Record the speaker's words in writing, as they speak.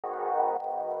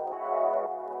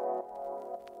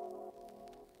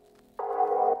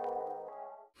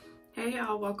Hey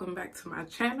y'all, welcome back to my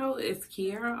channel. It's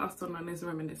Kiara, also known as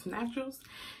ReminisceNaturals,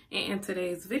 and in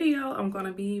today's video I'm going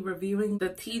to be reviewing the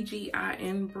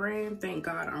TGIN brand. Thank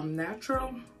God I'm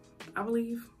natural, I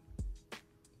believe,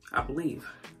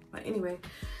 but anyway,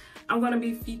 I'm going to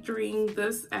be featuring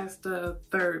this as the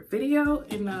third video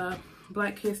in the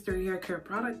Black History Hair Care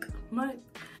Product Month.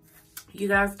 You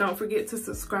guys don't forget to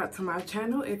subscribe to my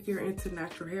channel if you're into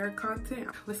natural hair content.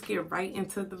 Let's get right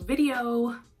into the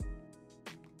video.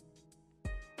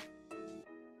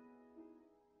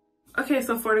 Okay,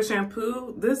 so for the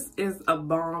shampoo, this is a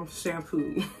bomb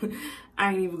shampoo.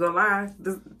 I ain't even gonna lie,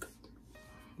 this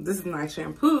is nice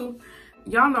shampoo.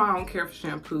 Y'all know I don't care for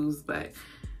shampoos, but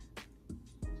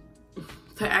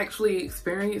to actually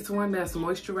experience one that's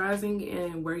moisturizing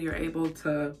and where you're able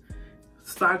to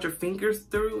slide your fingers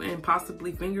through and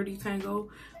possibly finger detangle,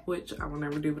 which I will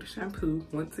never do with a shampoo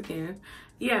once again.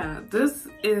 Yeah, this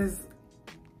is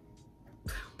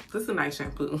a nice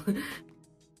shampoo.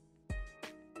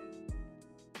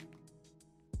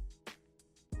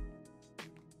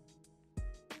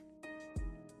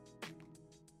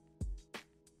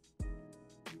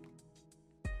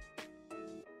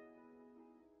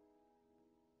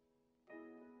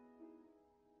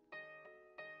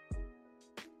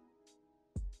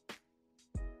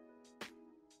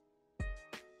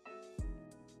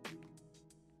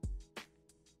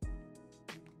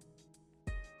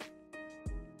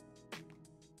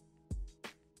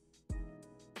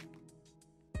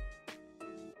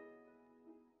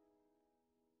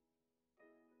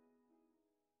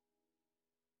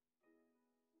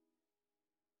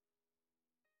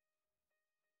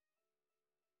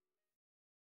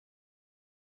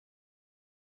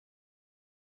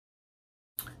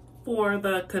 For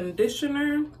the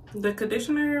conditioner,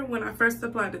 when I first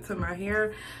applied it to my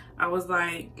hair, I was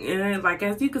like, like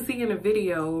as you can see in the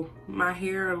video, my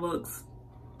hair looks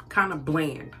kind of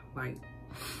bland. Like,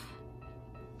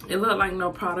 it looked like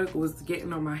no product was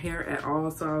getting on my hair at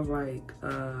all. So I was like,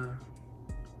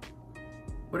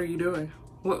 what are you doing?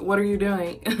 What are you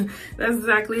doing? That's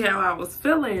exactly how I was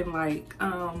feeling. Like,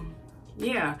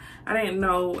 yeah, I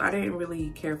didn't really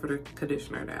care for the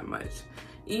conditioner that much.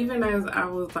 Even as I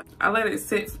was like, I let it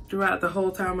sit throughout the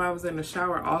whole time I was in the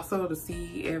shower also to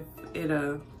see if it,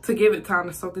 to give it time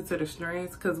to soak into the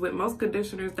strands. Cause with most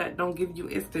conditioners that don't give you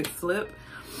instant slip,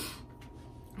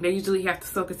 they usually have to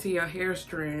soak into your hair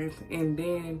strands and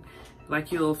then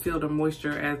like you'll feel the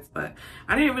moisture but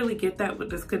I didn't really get that with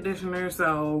this conditioner.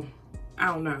 So I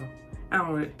don't know. I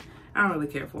don't really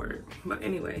care for it. But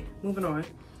anyway, moving on.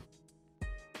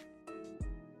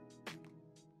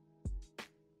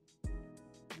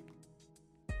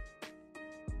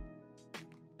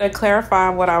 To clarify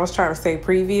what I was trying to say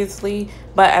previously,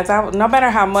 but no matter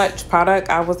how much product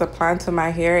I was applying to my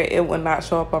hair, it would not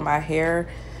show up on my hair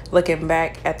looking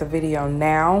back at the video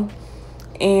now.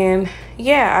 And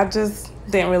yeah, I just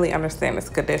didn't really understand this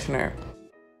conditioner.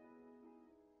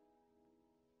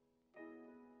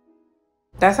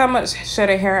 That's how much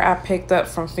shedded hair I picked up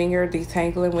from finger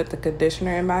detangling with the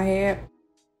conditioner in my head.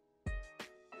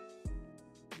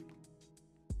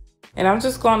 And I'm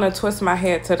just going to twist my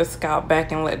head to the scalp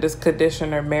back and let this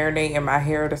conditioner marinate in my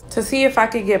hair to see if I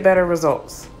could get better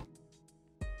results.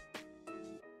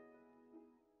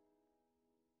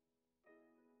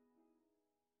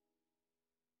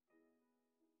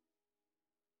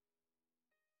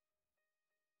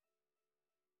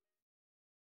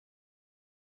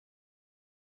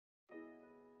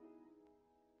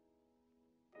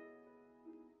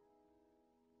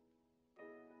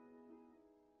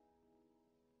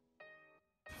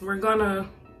 We're gonna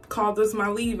call this my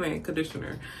leave-in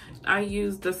conditioner. I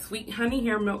used the Sweet Honey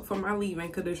Hair Milk for my leave-in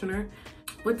conditioner.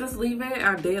 With this leave-in,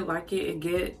 I did like it.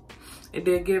 It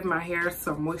did give my hair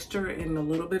some moisture and a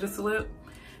little bit of slip,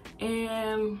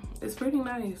 and it's pretty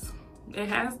nice. It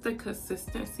has the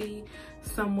consistency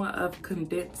somewhat of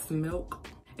condensed milk.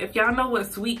 If y'all know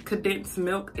what sweet condensed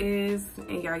milk is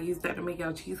and y'all use that to make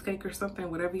y'all cheesecake or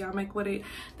something, whatever y'all make with it,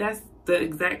 that's the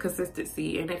exact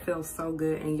consistency, and it feels so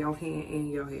good in your hand and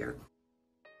your hair.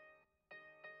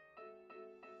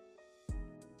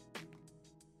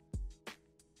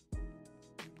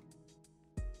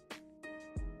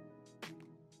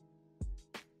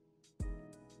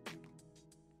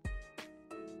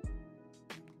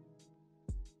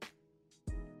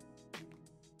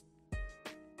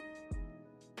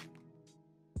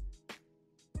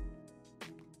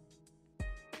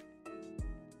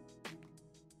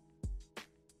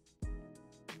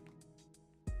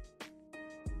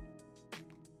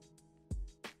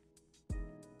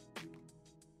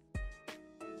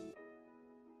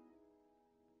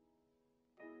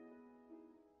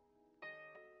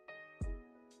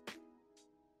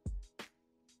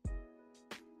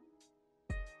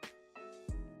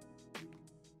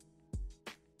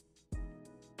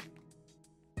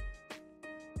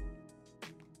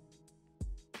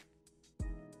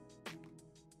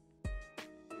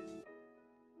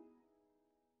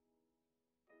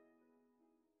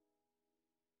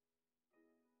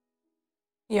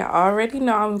 Yeah, I already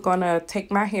know I'm gonna take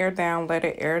my hair down, let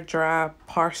it air dry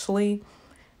partially,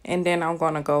 and then I'm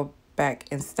gonna go back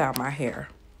and style my hair.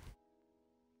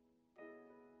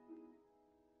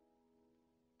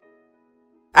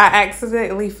 I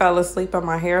accidentally fell asleep on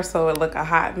my hair, so it looked a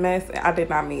hot mess. I did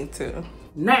not mean to.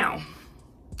 Now,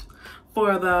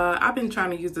 I've been trying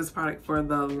to use this product for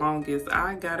the longest.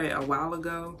 I got it a while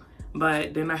ago,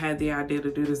 but then I had the idea to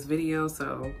do this video,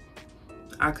 so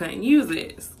I couldn't use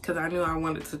it because I knew I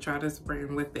wanted to try this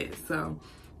brand with it. So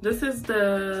this is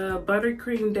the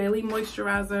Buttercream Daily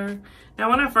Moisturizer.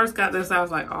 Now, when I first got this, I was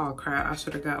like, oh crap, I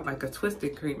should have got like a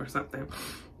twisted cream or something.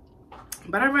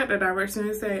 But I read the directions and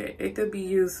it said it could be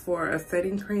used for a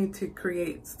setting cream to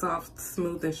create soft,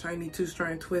 smooth, and shiny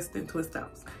two-strand twist and twist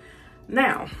outs.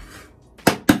 Now,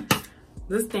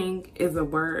 this thing is a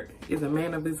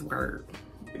man of his word,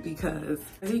 because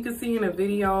as you can see in the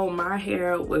video, my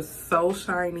hair was so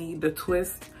shiny. The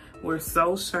twists were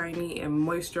so shiny and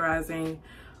moisturizing.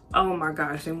 Oh my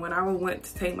gosh. And when I went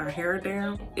to take my hair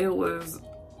down, it was,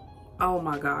 oh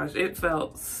my gosh, it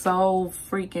felt so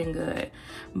freaking good.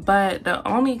 But the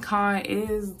only con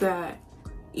is that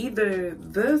either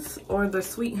this or the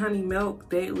sweet honey milk,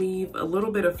 they leave a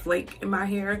little bit of flake in my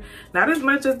hair. Not as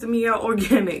much as the Mia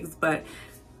Organics, but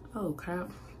oh crap,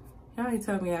 y'all ain't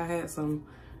tell me I had some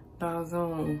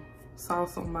doggone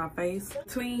sauce on my face.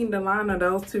 Between the line of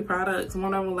those two products,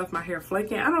 one of them left my hair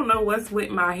flaking. I don't know what's with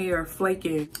my hair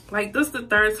flaking. Like, this is the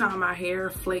third time my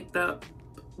hair flaked up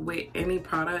with any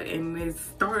product, and it's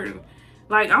starting,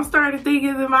 like, I'm starting to think,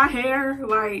 is it my hair?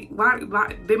 Like,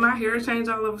 why did my hair change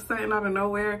all of a sudden out of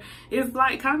nowhere? It's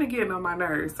like kind of getting on my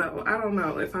nerves. So I don't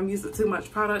know if I'm using too much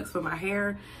products for my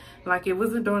hair. Like, it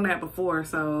wasn't doing that before,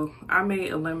 so I may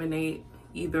eliminate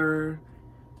either,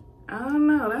 I don't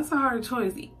know, that's a hard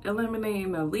choice,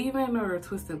 eliminating a leave-in or a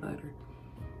twisted butter.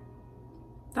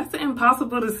 That's an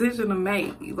impossible decision to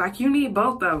make. Like, you need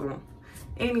both of them.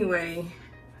 Anyway,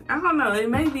 I don't know, it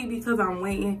may be because I'm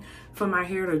waiting for my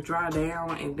hair to dry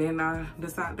down and then I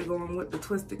decide to go in with the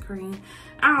twisted cream.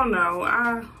 I don't know,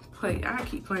 I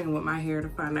keep playing with my hair to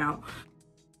find out.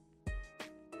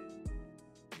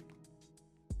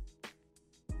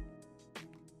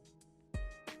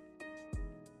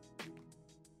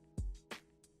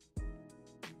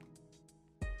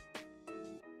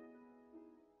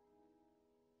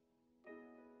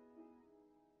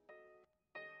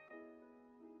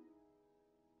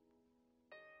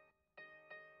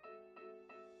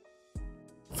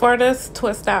 For this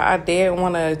twist out, I did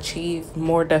want to achieve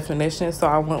more definition, so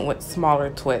I went with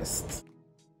smaller twists.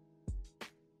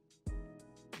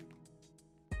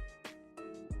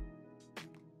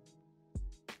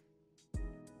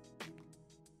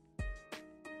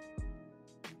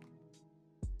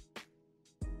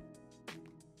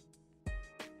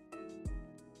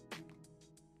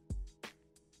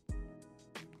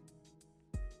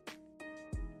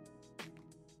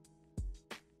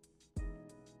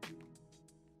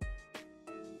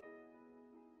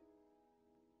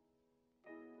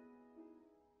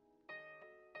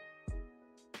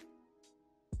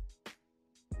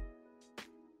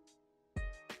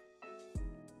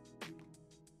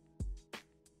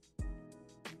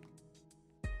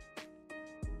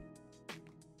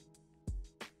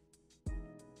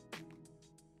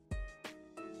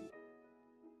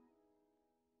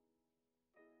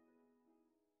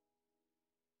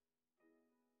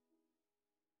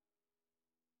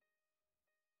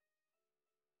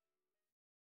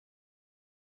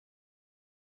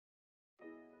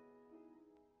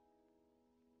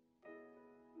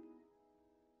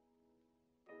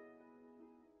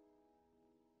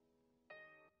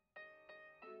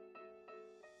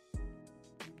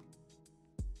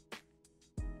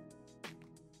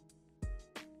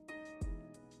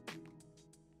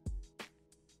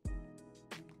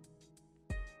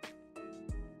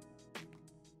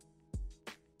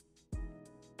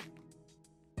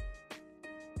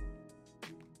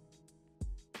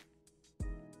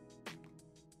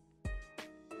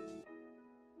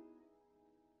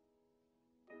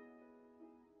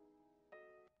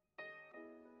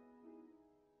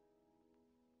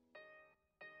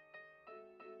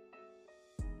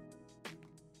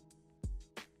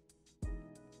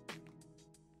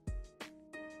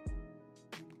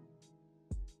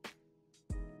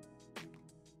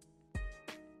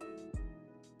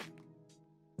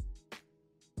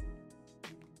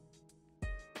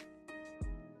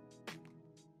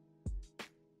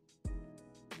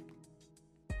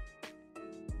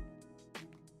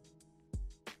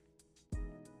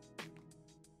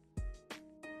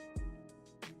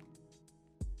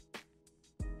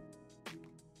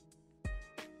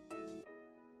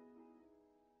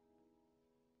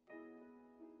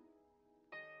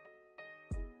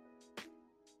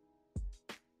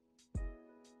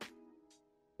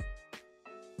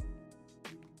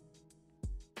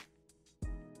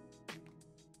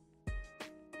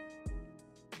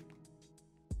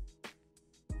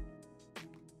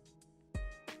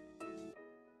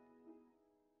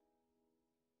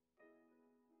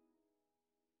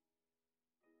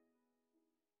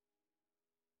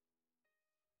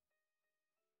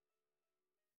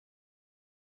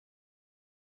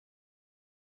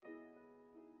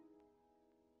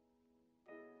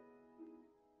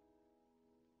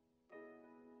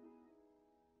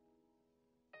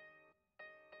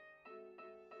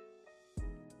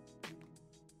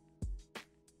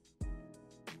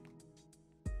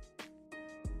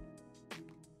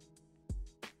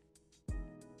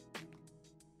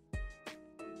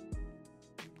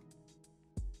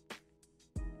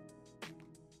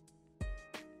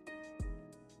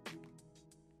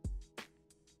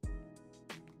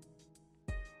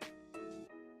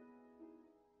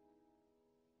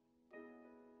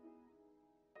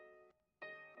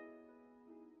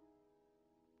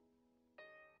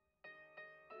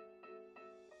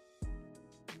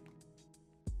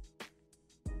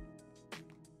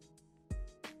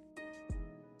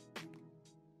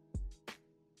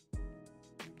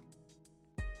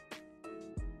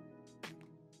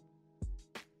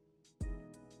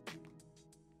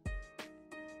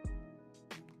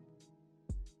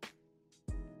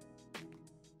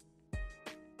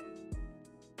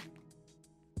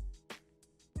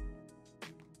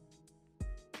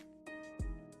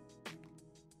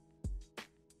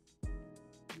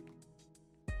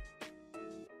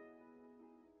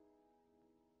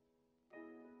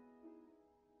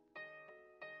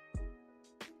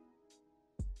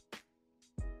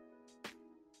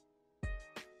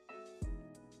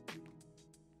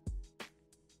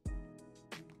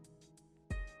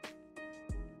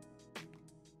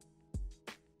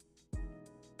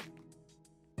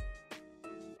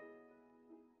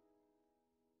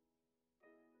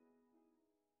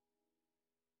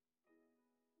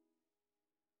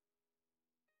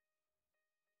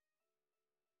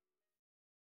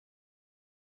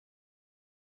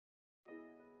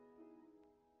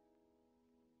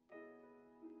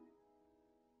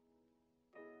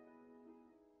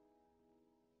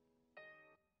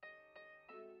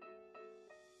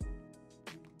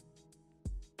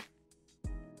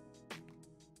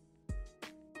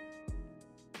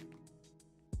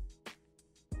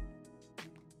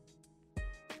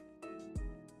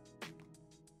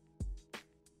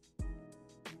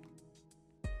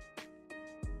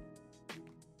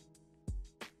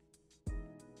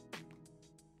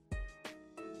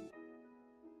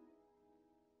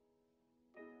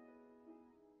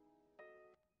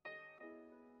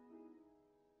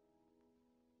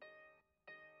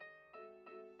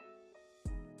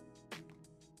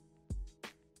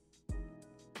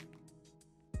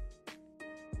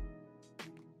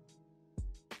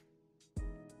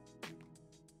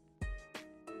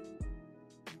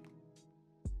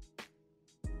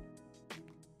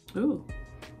 Ooh,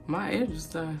 my edges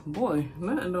done. Boy,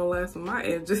 nothing don't last with my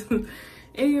edges.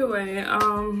 Anyway,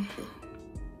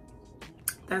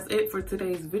 that's it for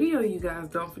today's video, you guys.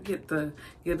 Don't forget to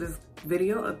give this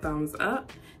video a thumbs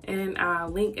up, and I'll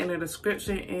link in the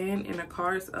description and in the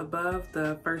cards above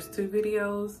the first 2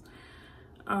 videos.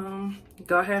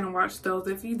 Go ahead and watch those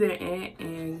if you didn't,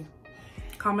 and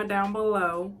comment down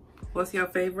below what's your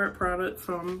favorite product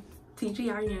from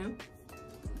TGIN.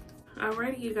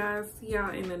 Alrighty, you guys, see y'all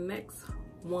in the next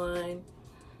one.